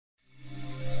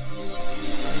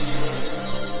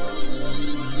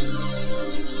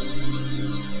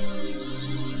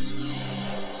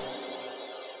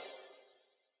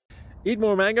Eat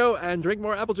more mango and drink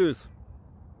more apple juice.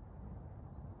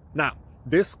 Now,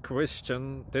 this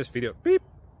video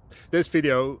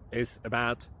is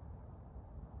about,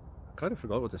 I kind of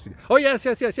forgot what this video. Oh, yes.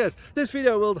 This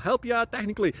video will help you out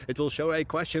technically. It will show a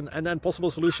question and then possible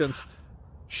solutions.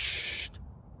 Shh.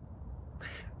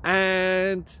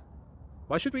 And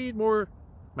why should we eat more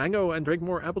mango and drink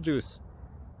more apple juice?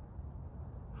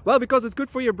 Well, because it's good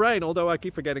for your brain, although I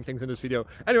keep forgetting things in this video.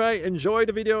 Anyway, enjoy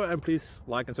the video and please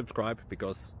like and subscribe,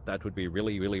 because that would be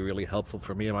really helpful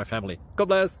for me and my family. God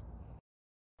bless!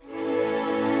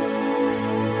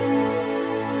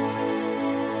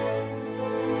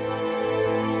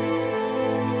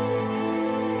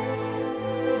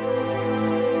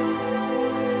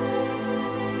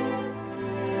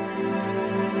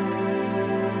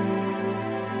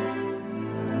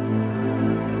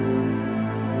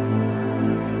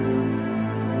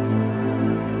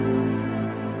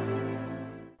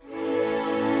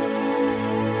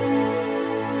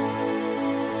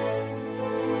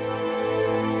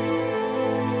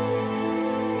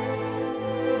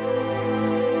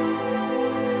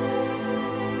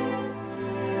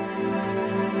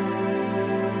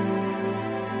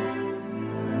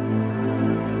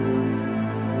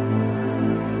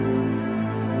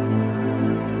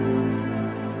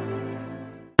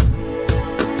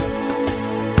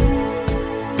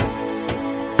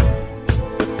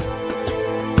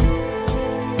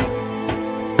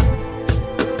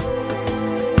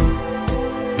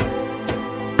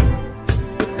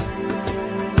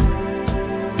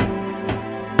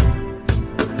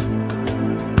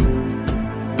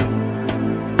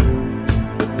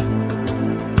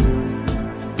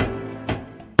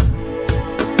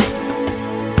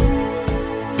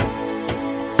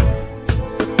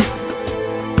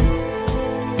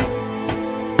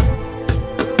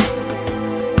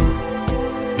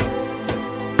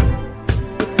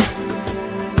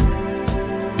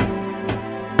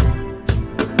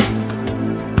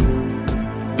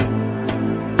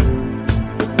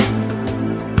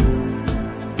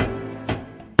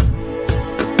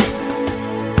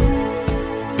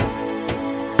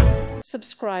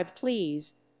 Subscribe,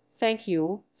 please. Thank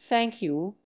you. Thank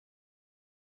you.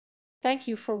 Thank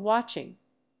you for watching.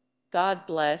 God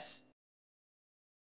bless.